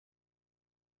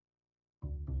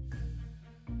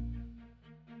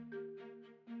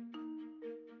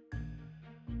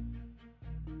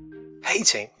Hey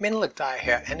team, Menelik Dyer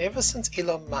here, and ever since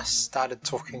Elon Musk started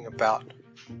talking about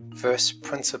first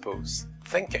principles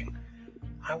thinking,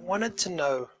 I wanted to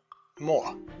know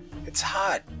more. It's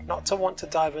hard not to want to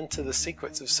dive into the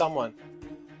secrets of someone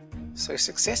so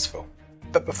successful.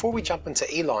 But before we jump into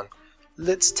Elon,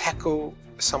 let's tackle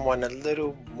someone a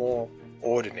little more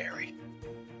ordinary.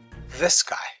 This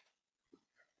guy.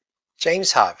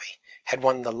 James Harvey had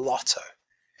won the lotto.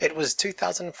 It was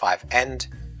 2005 and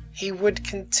he would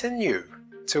continue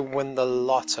to win the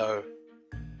lotto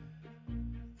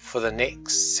for the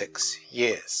next 6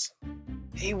 years.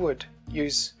 He would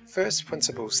use first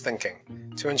principles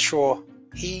thinking to ensure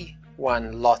he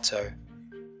won lotto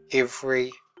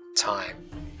every time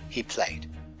he played.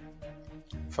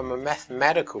 From a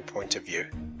mathematical point of view,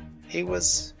 he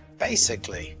was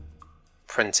basically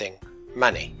printing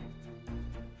money.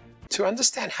 To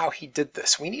understand how he did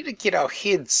this, we need to get our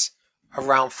heads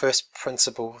around first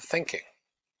principle thinking.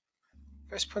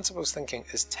 First principles thinking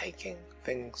is taking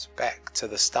things back to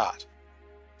the start,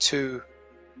 to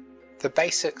the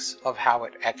basics of how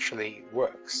it actually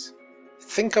works.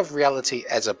 Think of reality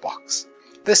as a box.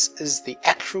 This is the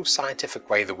actual scientific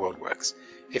way the world works.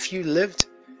 If you lived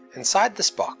inside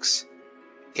this box,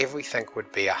 everything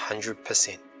would be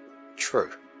 100%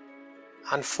 true.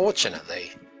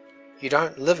 Unfortunately, you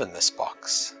don't live in this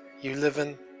box. You live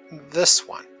in this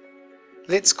one.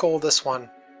 Let's call this one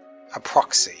a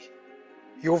proxy,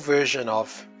 your version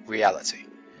of reality.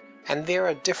 And there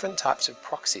are different types of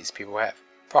proxies people have.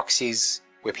 Proxies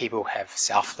where people have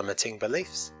self-limiting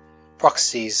beliefs,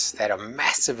 proxies that are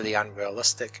massively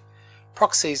unrealistic,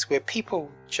 proxies where people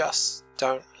just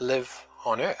don't live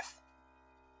on Earth.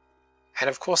 And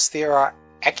of course there are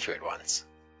accurate ones.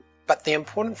 But the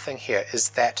important thing here is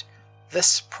that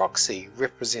this proxy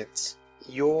represents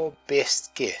your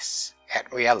best guess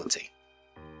at reality.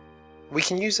 We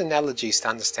can use analogies to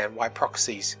understand why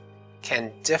proxies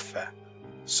can differ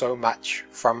so much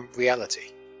from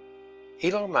reality.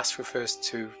 Elon Musk refers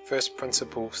to first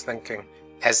principles thinking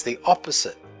as the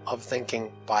opposite of thinking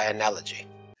by analogy.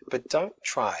 But don't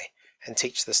try and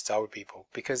teach this to old people,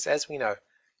 because as we know,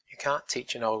 you can't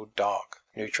teach an old dog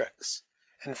new tricks.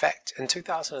 In fact, in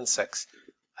 2006,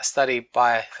 a study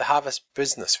by the Harvard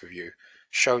Business Review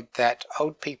showed that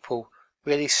old people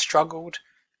really struggled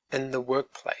in the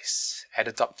workplace at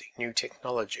adopting new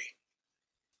technology.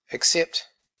 Except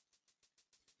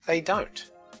they don't.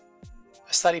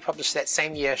 A study published that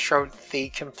same year showed the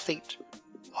complete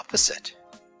opposite.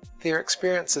 Their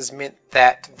experiences meant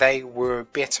that they were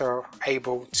better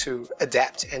able to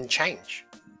adapt and change.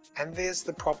 And there's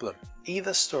the problem.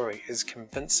 Either story is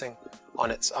convincing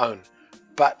on its own,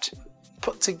 but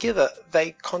put together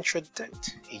they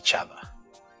contradict each other.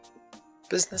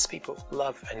 Business people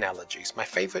love analogies. My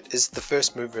favorite is the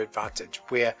first mover advantage,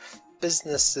 where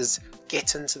businesses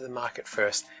get into the market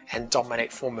first and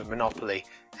dominate, form a monopoly,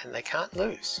 and they can't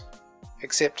lose.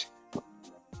 Except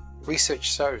research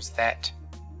shows that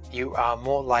you are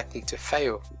more likely to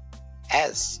fail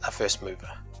as a first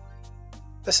mover.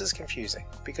 This is confusing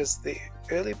because the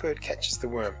early bird catches the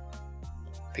worm.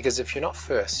 Because if you're not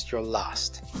first, you're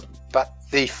last. But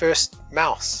the first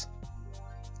mouse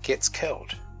gets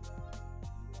killed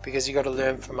because you got to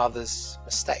learn from others'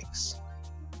 mistakes.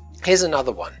 Here's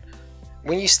another one.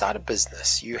 When you start a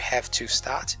business, you have to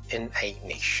start in a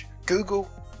niche. Google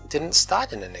didn't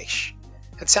start in a niche.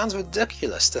 It sounds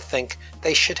ridiculous to think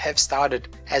they should have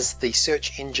started as the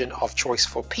search engine of choice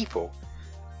for people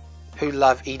who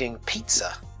love eating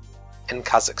pizza in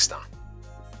Kazakhstan.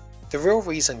 The real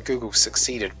reason Google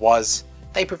succeeded was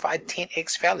they provide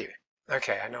 10x value.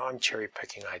 Okay, I know I'm cherry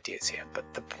picking ideas here,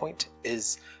 but the point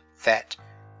is that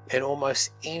in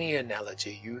almost any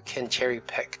analogy, you can cherry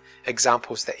pick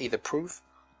examples that either prove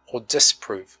or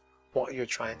disprove what you're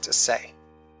trying to say.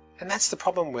 And that's the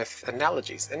problem with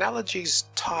analogies. Analogies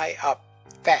tie up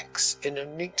facts in a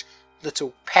neat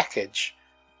little package,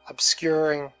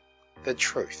 obscuring the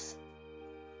truth.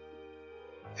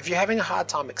 If you're having a hard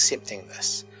time accepting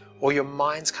this, or your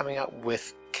mind's coming up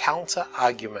with counter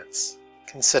arguments,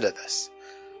 consider this.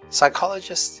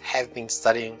 Psychologists have been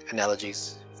studying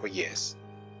analogies for years.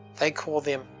 They call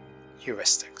them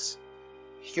heuristics.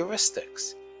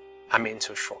 Heuristics are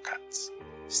mental shortcuts.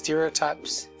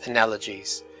 Stereotypes,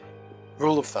 analogies,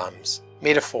 rule of thumbs,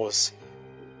 metaphors,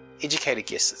 educated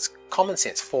guesses, common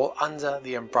sense fall under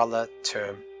the umbrella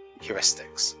term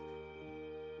heuristics.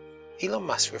 Elon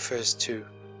Musk refers to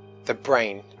the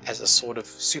brain as a sort of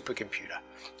supercomputer,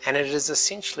 and it is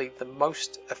essentially the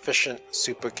most efficient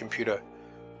supercomputer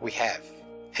we have.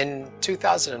 In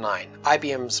 2009,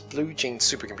 IBM's Blue Gene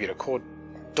supercomputer called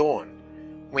Dawn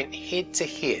went head to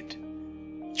head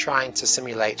trying to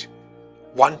simulate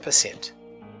 1%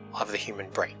 of the human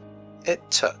brain. It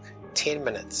took 10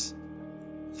 minutes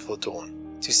for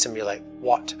dawn to simulate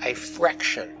what a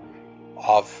fraction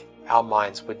of our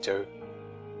minds would do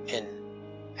in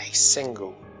a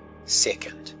single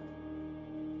second.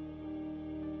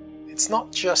 It's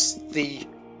not just the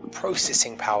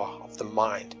processing power of the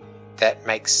mind that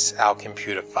makes our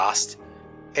computer fast,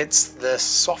 it's the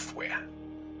software.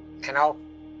 And our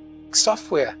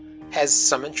software has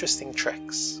some interesting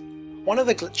tricks. One of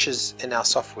the glitches in our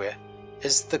software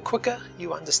is the quicker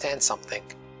you understand something,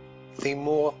 the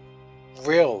more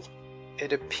real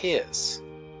it appears.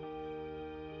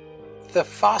 The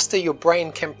faster your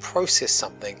brain can process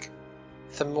something,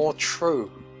 the more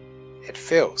true it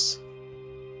feels.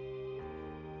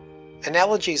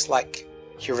 Analogies like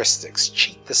heuristics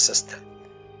cheat the system.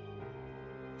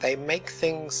 They make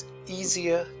things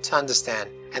easier to understand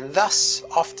and thus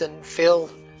often feel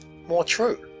more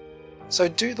true. So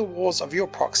do the walls of your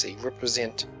proxy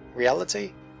represent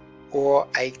reality or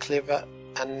a clever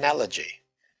analogy?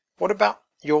 What about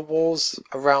your walls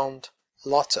around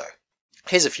lotto?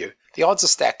 Here's a few. The odds are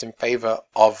stacked in favor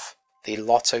of the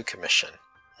lotto commission,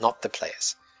 not the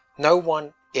players. No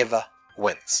one ever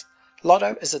wins.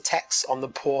 Lotto is a tax on the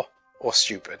poor or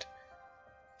stupid.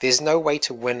 There's no way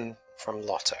to win from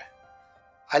lotto.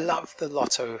 I love the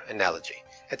lotto analogy.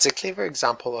 It's a clever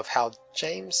example of how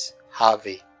James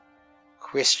Harvey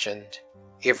questioned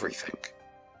everything.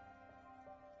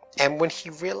 And when he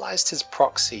realized his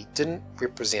proxy didn't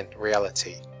represent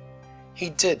reality, he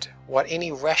did what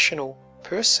any rational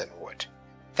person would.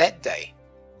 That day,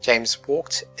 James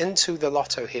walked into the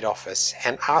lotto head office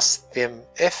and asked them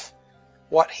if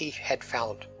what he had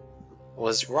found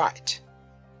was right,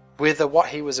 whether what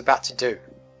he was about to do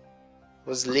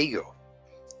was legal.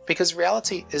 Because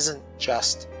reality isn't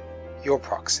just your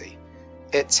proxy,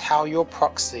 it's how your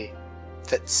proxy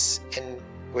fits in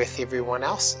with everyone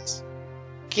else's.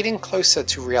 Getting closer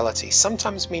to reality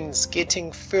sometimes means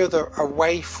getting further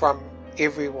away from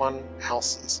everyone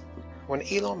else's. When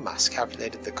Elon Musk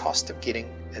calculated the cost of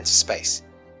getting into space,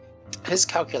 his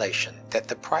calculation that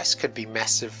the price could be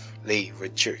massively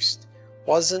reduced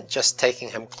wasn't just taking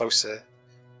him closer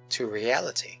to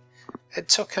reality, it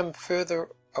took him further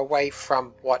away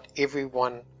from what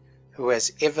everyone who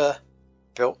has ever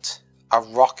built a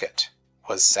rocket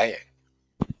was saying.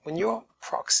 When your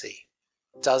proxy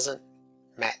doesn't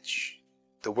match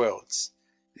the world's,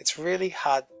 it's really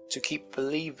hard to keep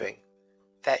believing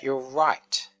that you're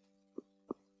right.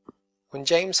 When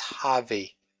James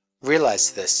Harvey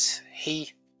realized this,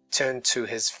 he turned to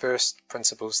his first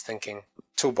principles thinking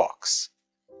toolbox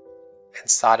and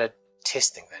started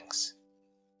testing things.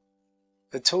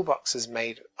 The toolbox is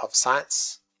made of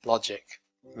science, logic,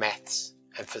 maths,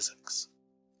 and physics.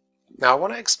 Now I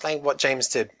want to explain what James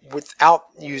did without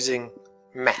using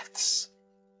maths.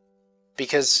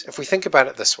 Because if we think about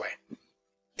it this way,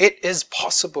 it is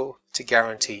possible to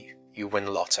guarantee you win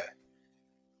lotto.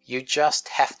 You just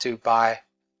have to buy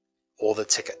all the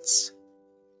tickets.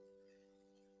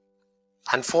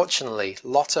 Unfortunately,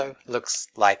 lotto looks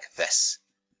like this.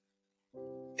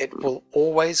 It will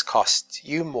always cost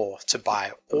you more to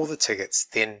buy all the tickets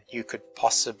than you could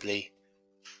possibly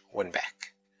win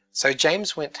back. So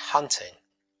James went hunting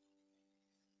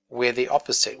where the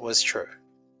opposite was true.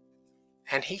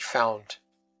 And he found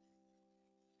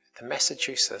the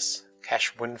Massachusetts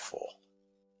cash windfall.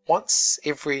 Once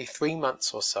every 3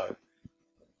 months or so,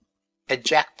 a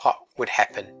jackpot would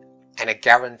happen and a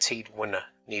guaranteed winner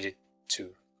needed to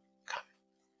come.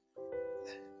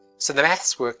 So the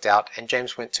maths worked out and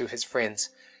James went to his friends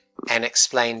and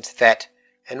explained that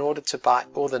in order to buy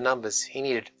all the numbers he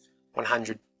needed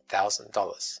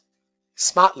 $100,000.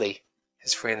 Smartly,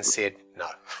 his friends said no.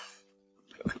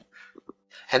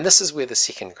 And this is where the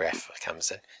second graph comes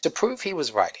in. To prove he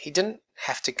was right, he didn't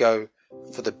have to go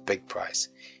for the big prize.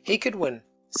 He could win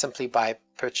simply by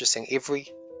purchasing every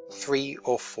 3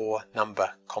 or 4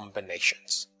 number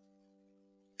combinations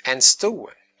and still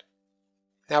win.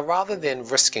 Now rather than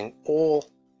risking all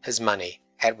his money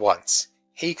at once,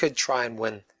 he could try and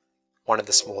win one of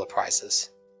the smaller prizes.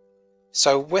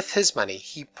 So with his money,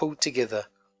 he pulled together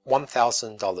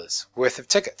 $1,000 worth of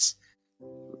tickets.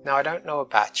 Now I don't know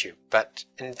about you, but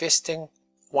investing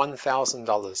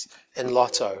 $1,000 in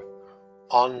lotto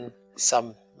on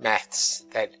some maths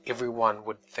that everyone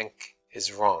would think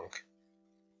is wrong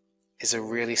is a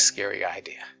really scary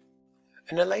idea.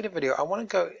 In a later video, I want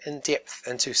to go in depth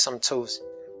into some tools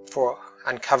for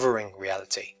uncovering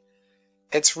reality.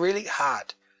 It's really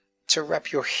hard to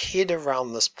wrap your head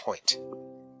around this point.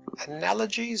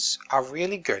 Analogies are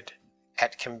really good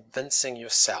at convincing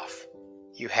yourself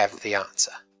you have the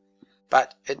answer.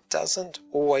 but it doesn't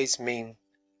always mean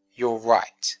you're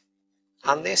right.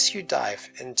 Unless you dive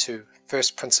into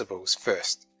first principles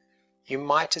first, you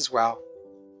might as well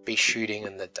be shooting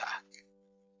in the dark.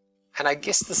 And I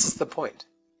guess this is the point.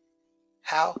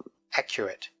 How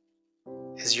accurate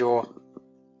is your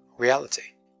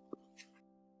reality?